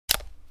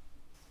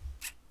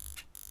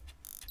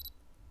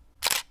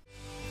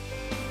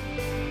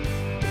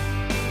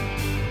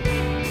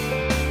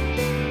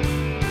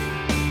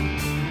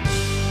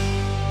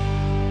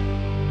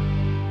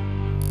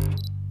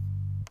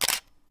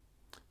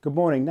Good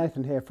morning,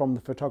 Nathan here from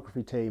the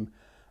photography team.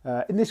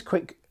 In this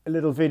quick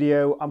little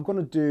video, I'm going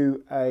to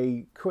do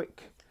a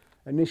quick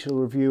initial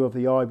review of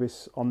the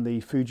IBIS on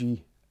the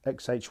Fuji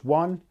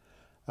XH1.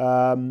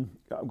 I'm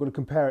going to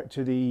compare it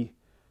to the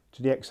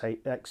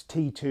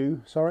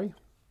X-T2, sorry.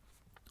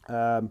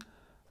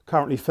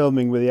 Currently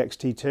filming with the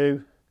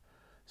X-T2,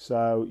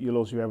 so you'll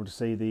also be able to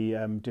see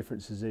the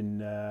differences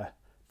in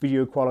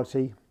video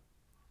quality.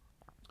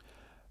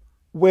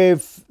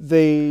 With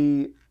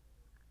the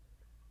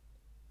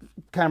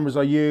cameras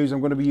I use, I'm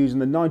going to be using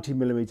the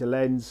 90mm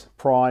lens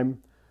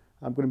prime.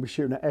 I'm going to be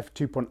shooting at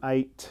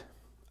f2.8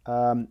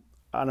 and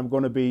I'm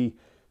going to be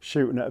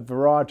shooting at a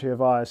variety of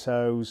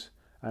ISOs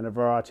and a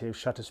variety of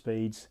shutter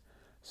speeds.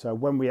 So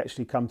when we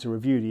actually come to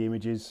review the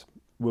images,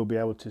 we'll be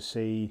able to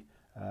see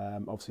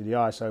obviously the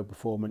ISO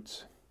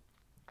performance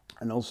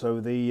and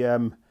also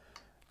the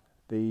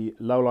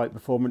low light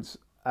performance,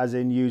 as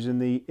in using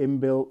the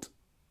inbuilt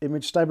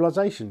image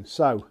stabilisation.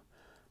 So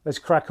let's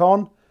crack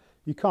on.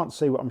 You can't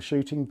see what I'm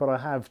shooting, but I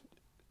have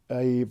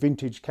a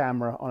vintage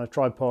camera on a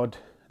tripod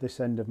this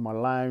end of my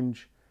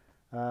lounge.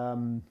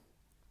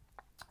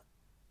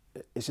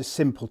 It's a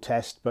simple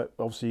test, but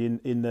obviously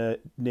in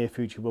the near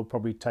future we'll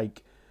probably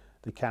take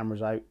the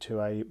cameras out to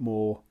a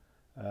more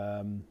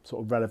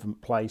sort of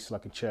relevant place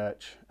like a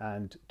church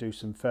and do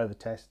some further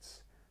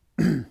tests.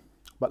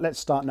 But let's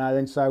start now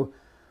then. So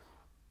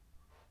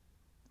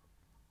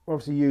we're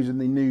obviously using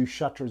the new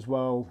shutter as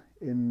well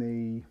in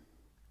the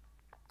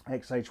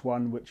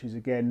X-H1, which is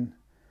again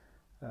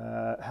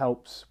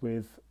helps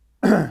with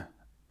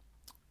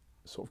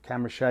sort of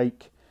camera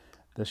shake.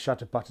 The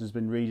shutter button has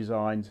been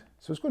redesigned,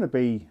 so it's going to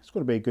be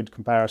a good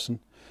comparison.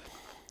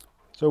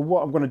 So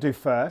what I'm going to do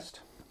first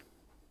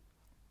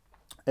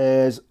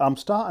is I'm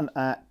starting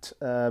at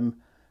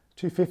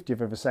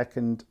 2/50th of a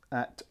second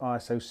at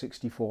ISO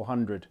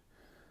 6400.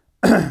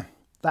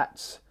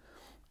 That's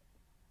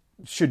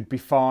should be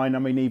fine. I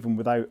mean, even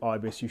without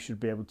IBIS, you should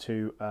be able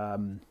to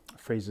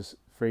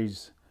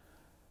freeze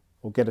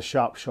or get a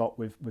sharp shot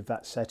with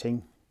that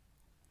setting.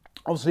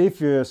 Obviously,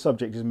 if your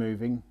subject is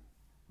moving,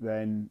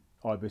 then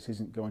IBIS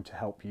isn't going to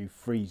help you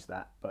freeze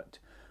that, but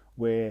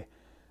we're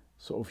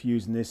sort of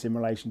using this in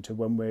relation to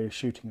when we're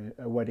shooting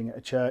a wedding at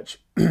a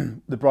church.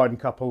 The bride and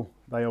couple,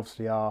 they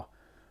obviously are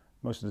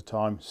most of the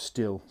time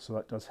still, so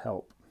that does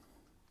help.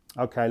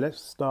 Okay,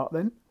 let's start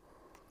then.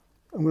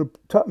 I'm going to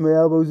tuck my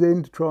elbows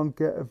in to try and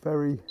get a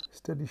very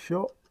steady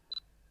shot.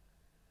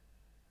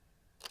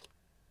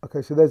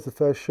 Okay, so there's the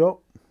first shot.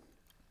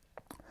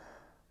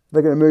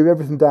 They're going to move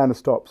everything down to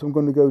stop, so I'm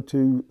going to go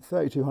to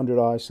 3200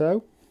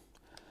 ISO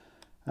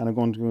and I'm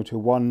going to go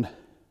to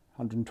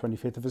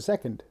 125th of a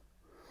second.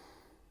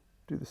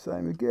 Do the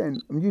same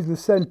again. I'm using the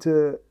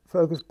center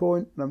focus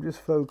point and I'm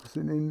just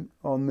focusing in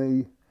on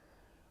the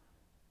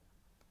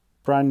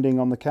branding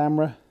on the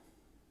camera.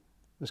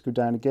 Let's go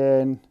down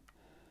again.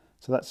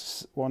 So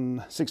that's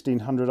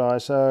 1600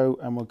 ISO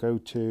and we'll go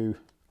to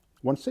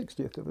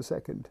 1/60th of a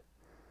second.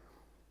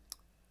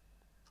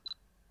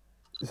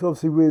 So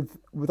obviously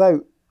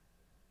without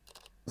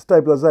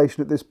stabilisation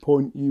at this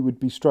point you would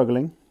be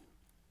struggling.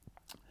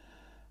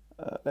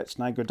 Let's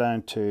now go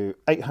down to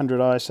 800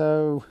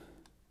 ISO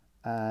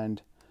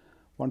and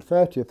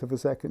 1/30th of a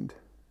second.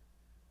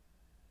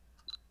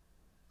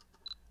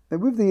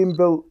 And with the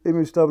inbuilt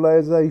image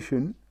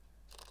stabilisation,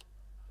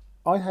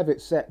 I have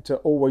it set to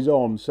always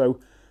on, so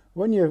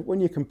when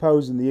you're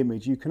composing the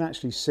image, you can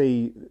actually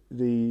see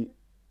the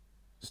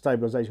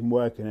stabilisation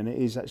working, and it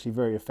is actually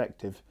very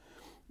effective.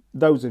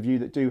 Those of you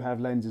that do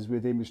have lenses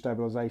with image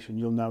stabilisation,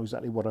 you'll know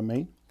exactly what I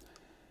mean.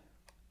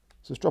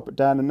 So let's drop it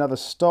down another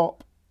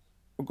stop.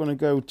 We're going to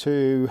go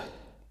to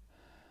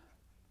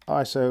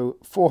ISO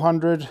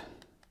 400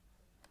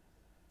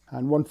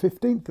 and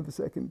 1/15th of a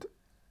second.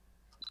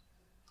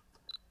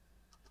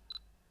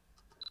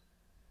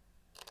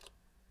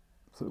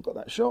 So we've got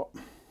that shot.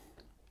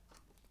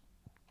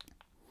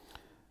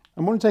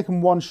 I'm only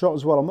taking one shot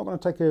as well. I'm not going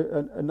to take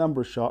a number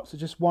of shots, so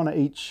just one at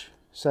each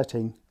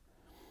setting.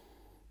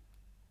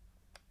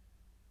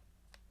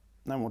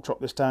 Then we'll drop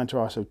this down to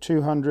ISO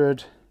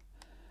 200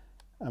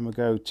 and we'll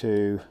go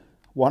to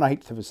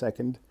 1/8th of a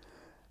second.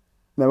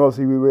 Now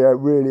obviously we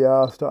really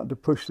are starting to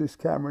push this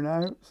camera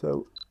now,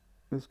 so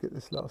let's get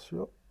this last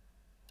shot.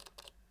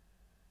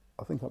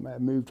 I think I may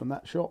have moved on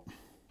that shot,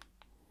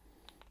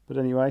 but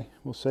anyway,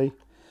 we'll see.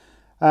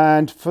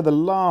 And for the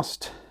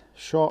last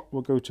shot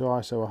we'll go to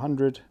ISO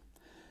 100,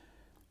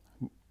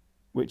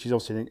 which is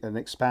obviously an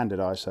expanded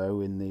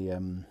ISO in the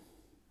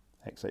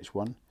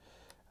X-H1,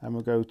 and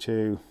we'll go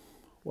to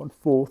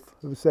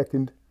 1/4th of a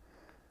second.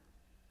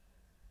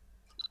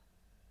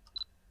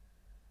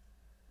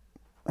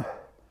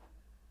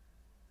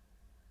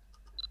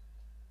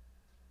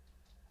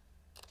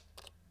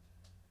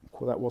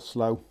 Well, that was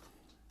slow,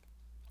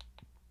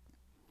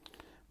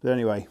 but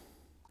anyway,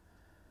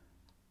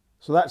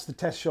 so that's the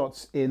test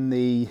shots in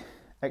the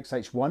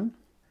X-H1.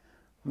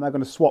 I'm now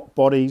going to swap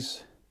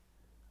bodies,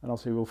 and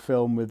obviously we'll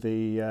film with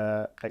the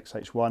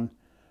X-H1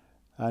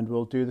 and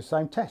we'll do the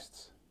same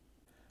tests.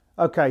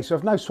 Okay, so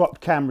I've now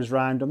swapped cameras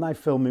around. I'm now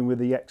filming with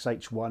the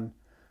X-H1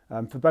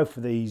 For both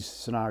of these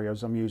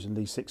scenarios, I'm using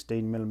the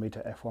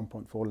 16mm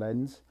f1.4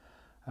 lens,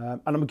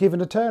 and I'm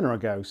giving a Turner a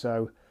go.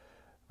 So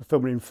we're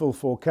filming in full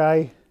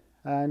 4K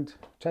and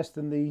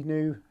testing the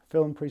new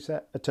film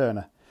preset, a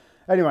Turner.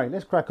 Anyway,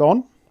 let's crack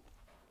on.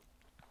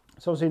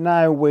 So obviously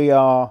now we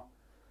have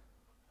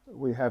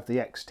the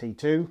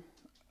X-T2,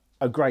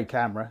 a great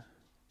camera,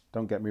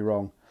 don't get me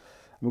wrong.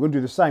 And we're going to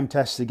do the same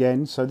tests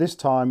again. So this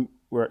time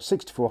we're at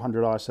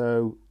 6400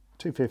 ISO,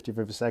 250th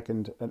of a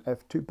second, and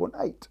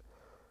f2.8.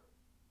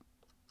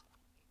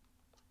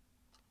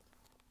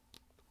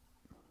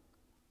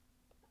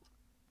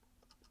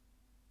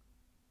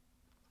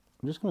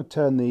 I'm just going to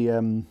turn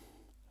the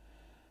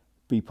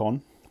beep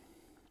on.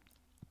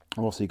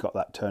 I've obviously got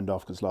that turned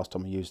off because last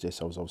time I used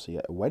this I was obviously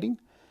at a wedding.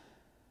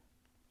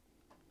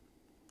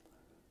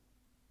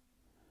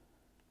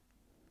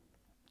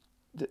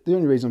 The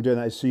only reason I'm doing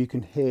that is so you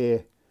can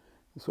hear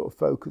the sort of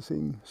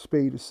focusing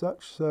speed as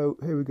such. So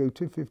here we go,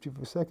 250th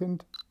of a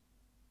second.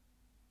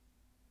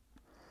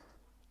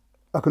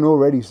 I can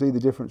already see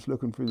the difference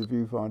looking through the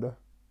viewfinder.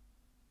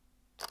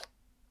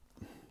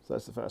 So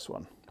that's the first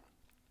one.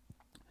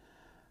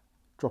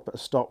 Drop at a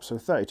stop, so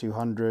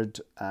 3200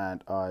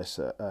 and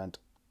ISO and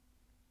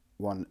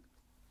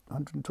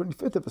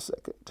 125th of a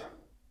second.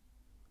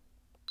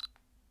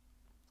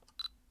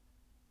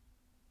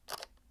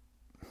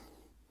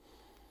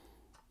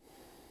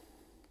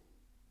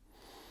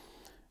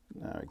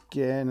 Now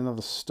again,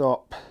 another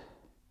stop.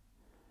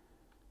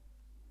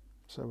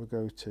 So we'll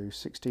go to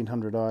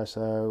 1600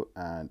 ISO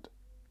and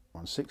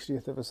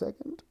 1/60th of a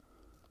second.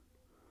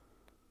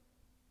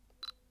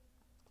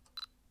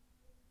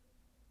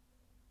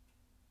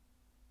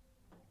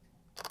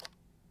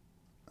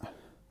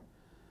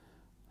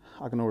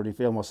 I can already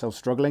feel myself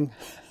struggling.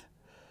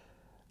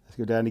 Let's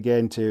go down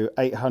again to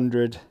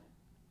 800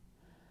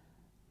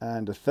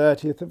 and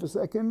 1/30th of a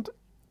second.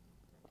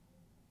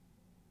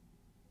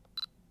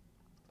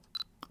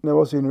 Now,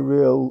 obviously in a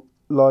real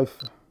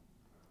life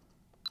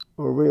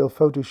or a real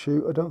photo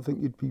shoot, I don't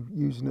think you'd be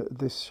using it at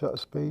this shutter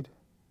speed.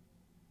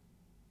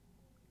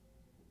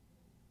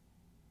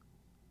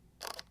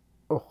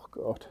 Oh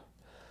God,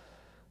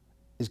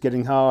 it's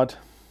getting hard.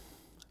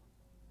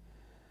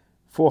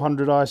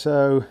 400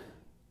 ISO,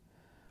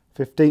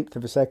 15th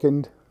of a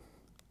second.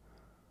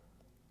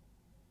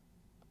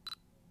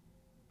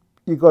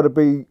 You've got to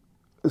be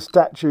a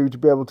statue to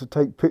be able to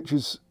take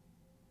pictures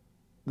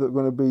that are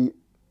going to be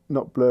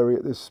not blurry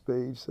at this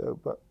speed. So,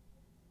 but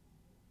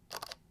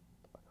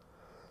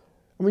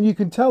I mean, you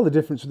can tell the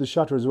difference with the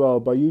shutter as well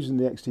by using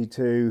the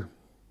X-T2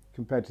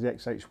 compared to the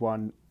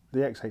X-H1.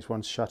 The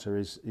X-H1's shutter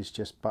is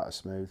just butter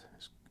smooth.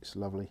 It's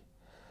lovely.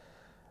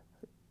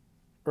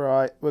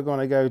 Right, we're going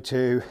to go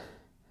to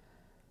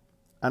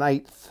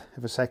 1/8th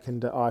of a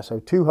second at ISO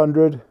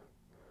 200.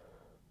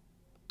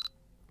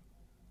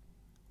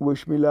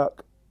 Wish me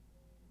luck.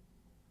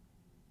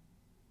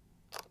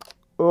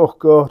 Oh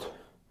God,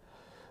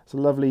 it's a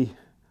lovely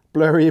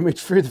blurry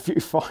image through the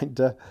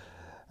viewfinder.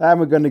 And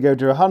we're going to go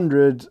to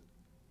 100,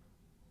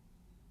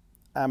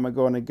 and we're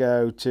going to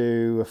go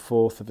to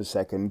 1/4 of a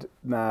second.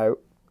 Now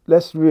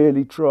let's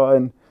really try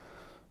and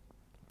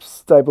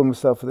stable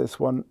myself for this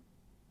one.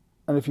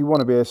 And if you want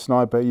to be a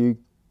sniper, you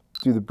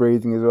do the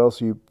breathing as well.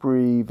 So you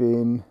breathe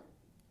in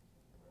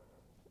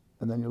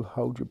and then you'll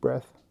hold your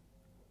breath.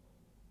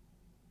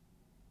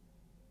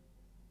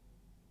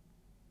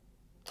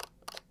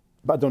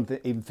 But I don't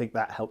even think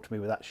that helped me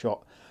with that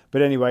shot.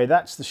 But anyway,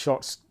 that's the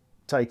shots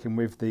taken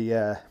with the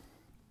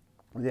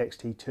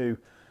X-T2.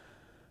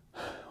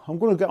 I'm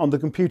going to get on the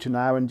computer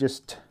now and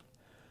just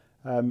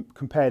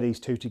compare these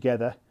two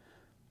together.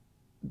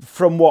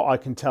 From what I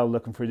can tell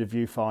looking through the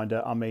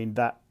viewfinder, I mean,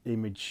 that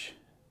image,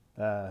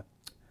 the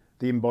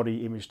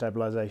in-body image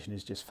stabilisation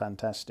is just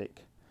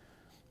fantastic.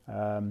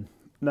 Now,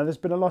 there's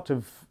been a lot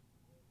of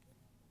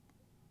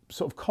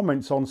sort of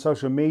comments on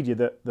social media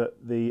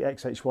that the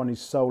X-H1 is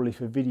solely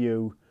for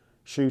video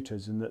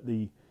shooters and that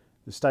the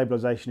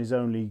stabilisation is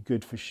only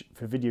good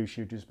for video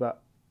shooters.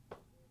 But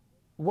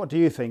what do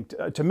you think?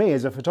 To me,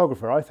 as a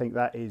photographer, I think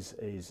that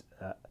is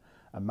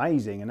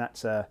amazing, and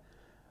that's a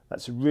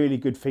really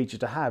good feature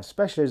to have,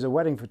 especially as a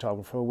wedding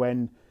photographer,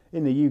 when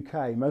in the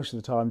UK most of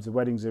the times the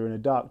weddings are in a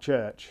dark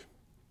church,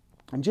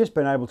 and just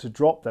being able to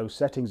drop those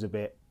settings a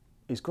bit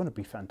is going to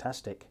be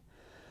fantastic.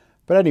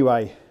 But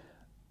anyway,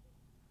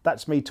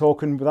 that's me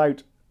talking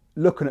without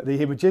looking at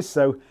the images,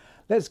 so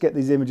let's get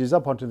these images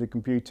up onto the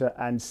computer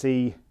and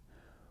see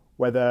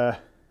whether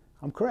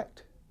I'm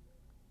correct.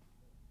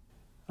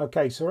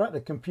 Okay, so we're at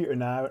the computer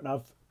now, and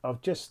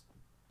I've just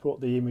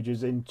brought the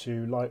images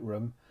into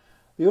Lightroom.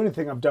 The only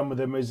thing I've done with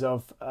them is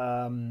I've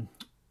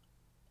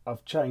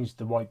changed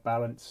the white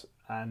balance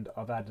and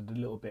I've added a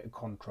little bit of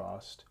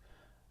contrast.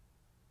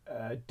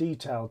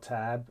 Detail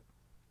tab,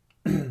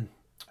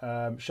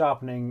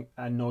 sharpening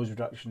and noise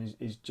reduction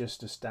is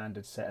just a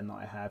standard setting that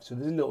I have. So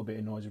there's a little bit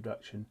of noise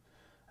reduction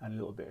and a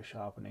little bit of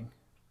sharpening.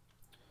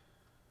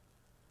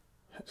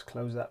 Let's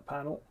close that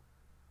panel.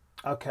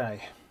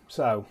 Okay,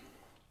 so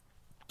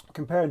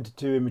comparing the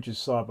two images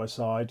side by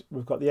side,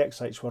 we've got the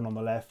X-H1 on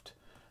the left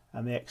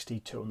and the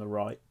X-T2 on the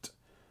right.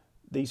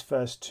 These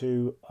first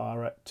two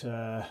are at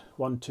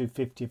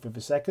 1/250th of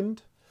a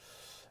second,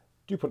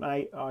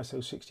 2.8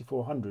 ISO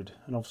 6400,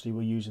 and obviously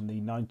we're using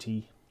the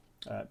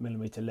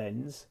 90mm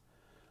lens.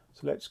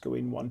 So let's go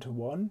in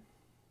 1:1.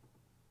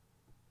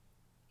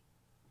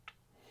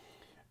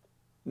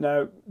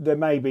 Now there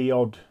may be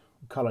odd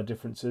colour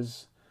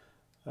differences,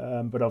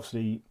 but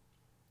obviously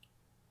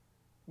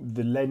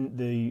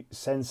the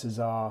sensors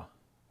are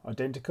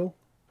identical,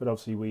 but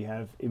obviously we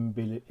have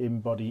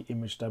in-body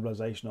image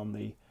stabilisation on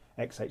the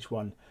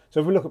X-H1.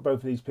 So if we look at both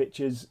of these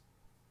pictures,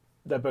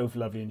 they're both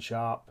lovely and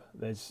sharp.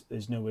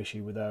 There's no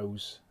issue with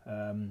those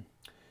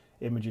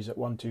images at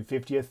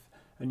 1/250th,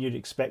 and you'd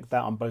expect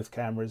that on both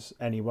cameras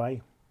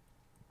anyway.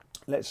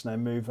 Let's now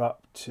move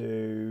up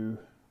to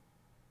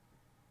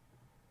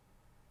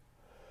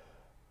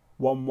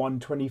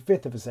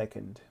 1/125th of a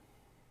second.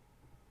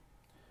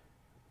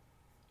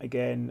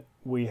 Again,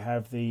 we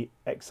have the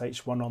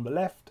X-H1 on the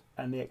left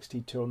and the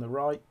X-T2 on the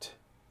right.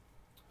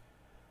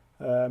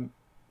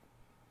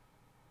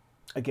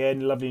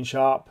 Again, lovely and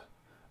sharp.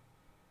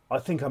 I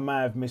think I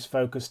may have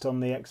misfocused on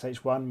the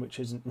X-H1, which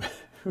isn't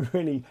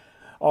really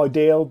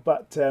ideal,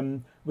 but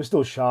we're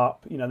still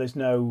sharp. You know, there's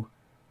no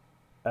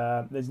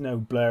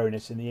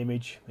blurriness in the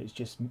image. It's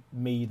just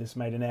me that's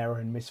made an error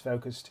and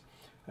misfocused.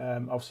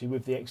 Obviously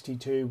with the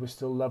X-T2 we're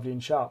still lovely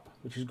and sharp,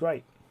 which is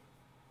great.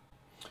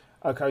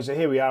 Okay, so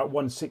here we are at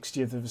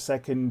 1/60th of a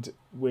second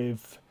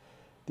with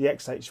the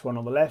X-H1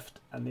 on the left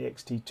and the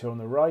X-T2 on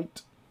the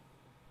right.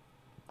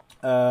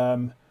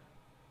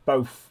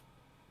 Both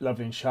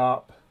lovely and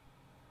sharp.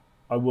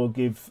 I will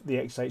give the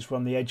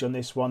X-H1 the edge on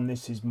this one.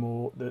 This is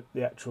more,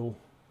 the actual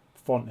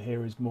font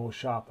here is more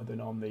sharper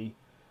than on the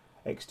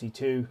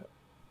X-T2,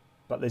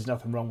 but there's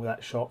nothing wrong with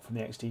that shot from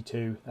the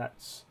X-T2.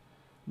 That's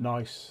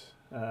nice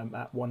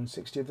at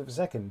 1/60th of a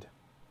second.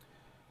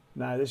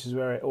 Now this is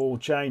where it all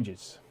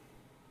changes.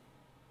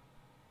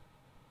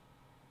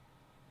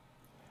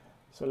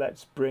 So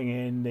let's bring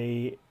in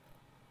the,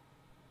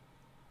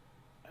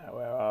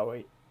 where are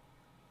we?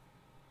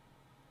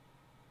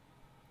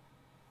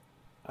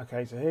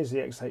 Okay, so here's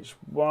the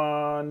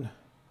X-H1.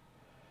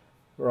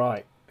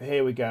 Right,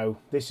 here we go.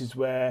 This is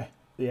where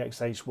the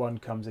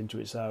X-H1 comes into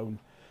its own.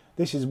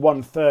 This is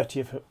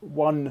 1/30th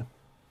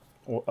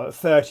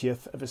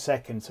of a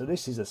second, so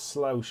this is a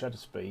slow shutter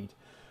speed.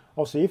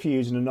 Obviously, if you're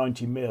using a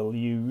 90mm,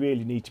 you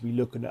really need to be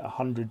looking at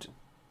 100th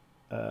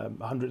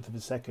of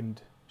a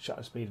second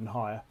shutter speed and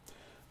higher.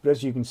 But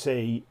as you can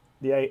see,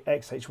 the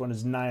X-H1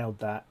 has nailed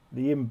that.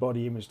 The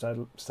in-body image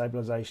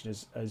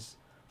stabilisation has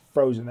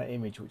frozen that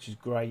image, which is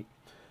great.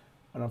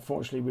 And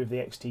unfortunately with the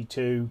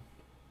X-T2,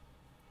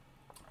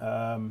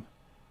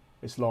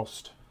 it's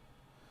lost.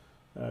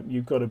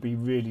 You've got to be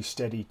really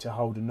steady to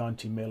hold a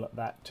 90mm at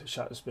that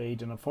shutter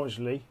speed, and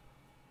unfortunately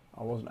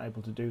I wasn't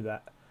able to do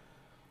that.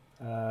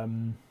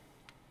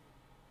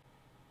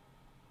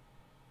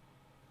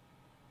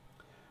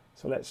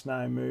 So let's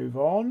now move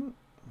on.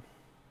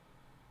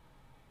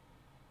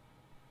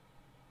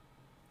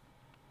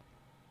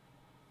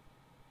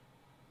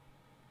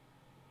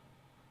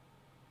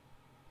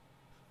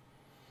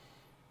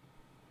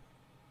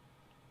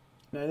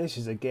 Now this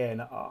is, again,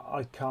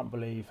 I can't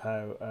believe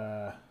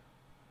how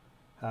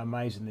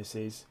amazing this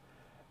is.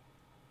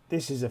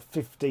 This is a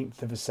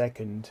 15th of a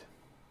second,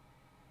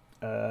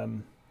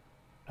 and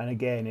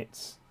again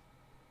it's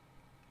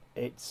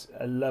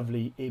a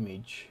lovely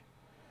image.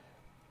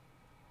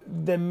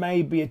 There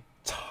may be a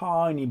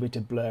tiny bit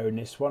of blur in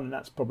this one, and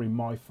that's probably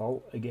my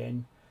fault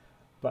again,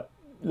 but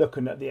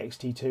looking at the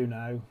X-T2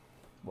 now,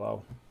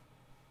 well,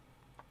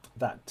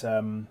 that's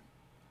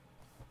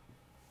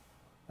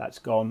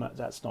gone.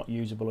 That's not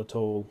usable at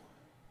all.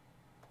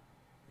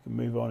 We can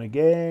move on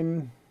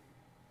again.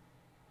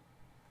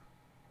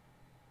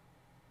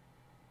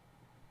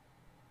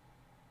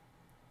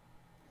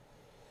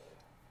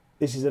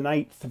 This is an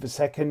 1/8 of a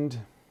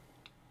second.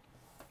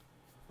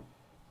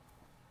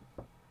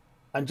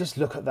 And just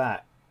look at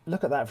that.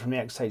 Look at that from the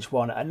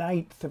X-H1. An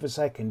 1/8 of a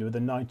second with a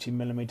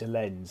 90mm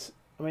lens.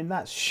 I mean,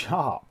 that's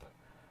sharp.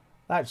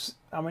 That's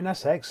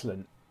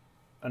excellent.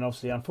 And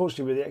obviously,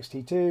 unfortunately, with the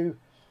X-T2,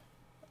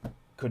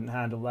 couldn't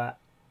handle that.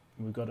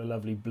 We've got a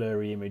lovely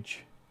blurry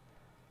image.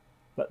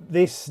 But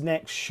this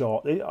next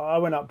shot, I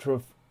went up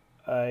to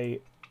a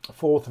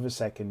 1/4 of a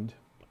second.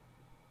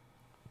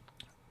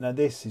 Now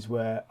this is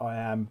where I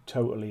am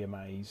totally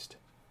amazed.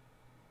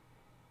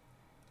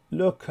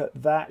 Look at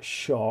that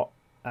shot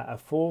at a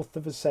 1/4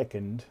 of a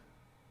second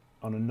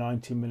on a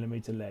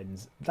 90mm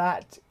lens.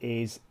 That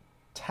is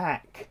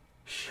tack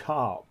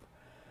sharp.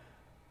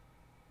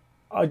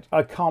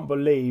 I can't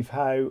believe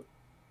how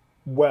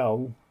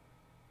well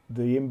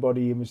the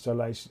in-body image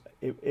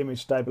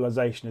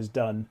stabilisation has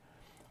done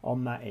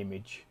on that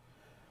image.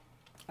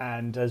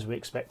 And as we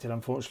expected,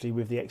 unfortunately,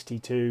 with the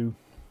X-T2,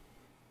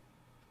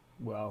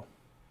 well,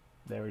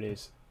 there it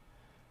is,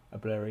 a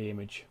blurry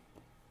image.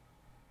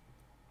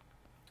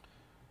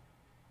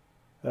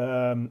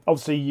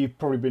 Obviously, you've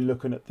probably been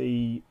looking at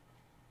the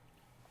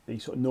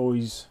sort of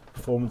noise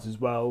performance as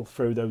well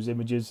through those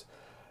images.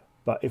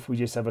 But if we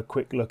just have a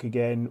quick look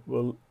again,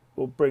 we'll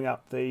bring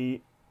up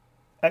the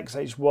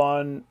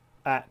X-H1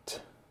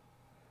 at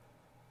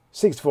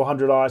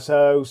 6400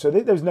 ISO. So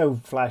there's no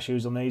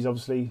flashes on these,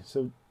 obviously.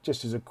 So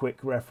just as a quick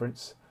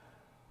reference,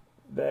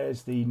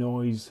 there's the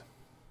noise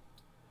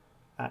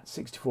at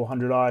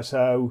 6400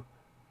 ISO.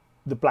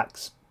 The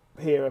blacks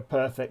here are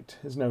perfect.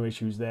 There's no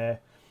issues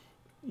there.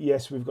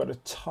 Yes, we've got a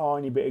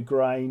tiny bit of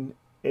grain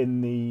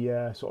in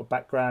the sort of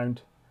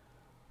background,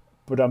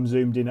 but I'm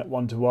zoomed in at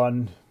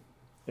 1:1.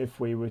 If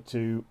we were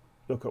to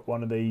look at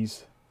one of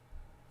these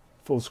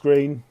full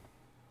screen,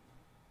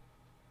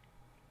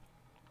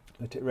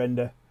 let it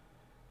render,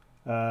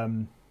 you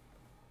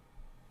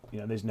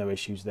know, there's no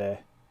issues there.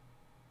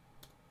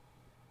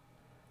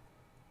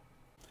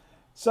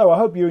 So I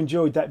hope you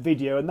enjoyed that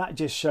video, and that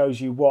just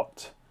shows you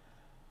what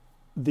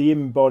the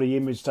in-body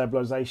image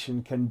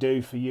stabilization can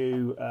do for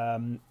you.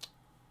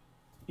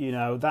 You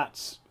know,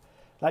 that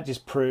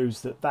just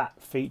proves that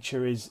that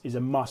feature is a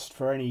must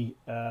for any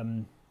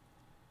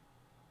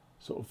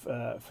sort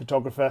of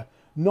photographer,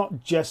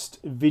 not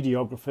just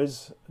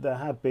videographers. There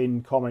have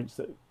been comments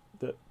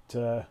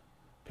that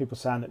people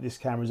saying that this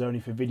camera is only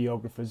for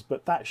videographers,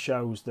 but that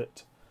shows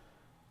that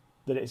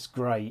it's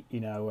great. You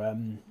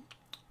know,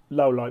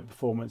 low light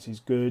performance is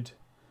good.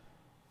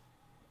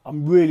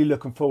 I'm really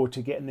looking forward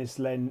to getting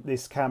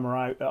this camera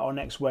out at our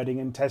next wedding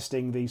and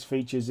testing these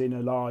features in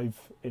a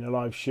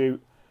live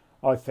shoot.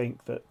 I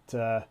think that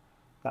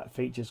that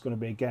feature is going to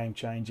be a game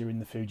changer in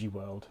the Fuji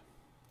world.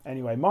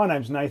 Anyway, my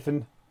name's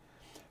Nathan.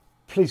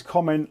 Please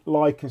comment,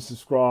 like and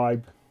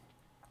subscribe.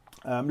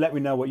 Let me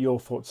know what your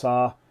thoughts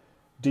are.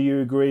 Do you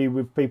agree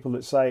with people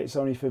that say it's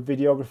only for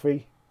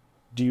videography?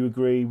 Do you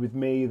agree with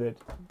me that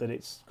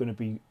it's going to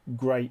be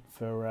great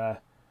for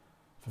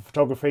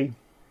photography?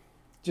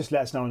 Just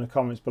let us know in the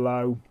comments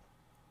below.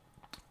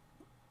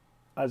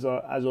 As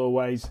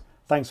always,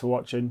 thanks for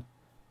watching.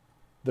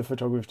 The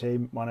photography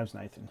team, my name's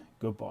Nathan.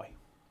 Goodbye.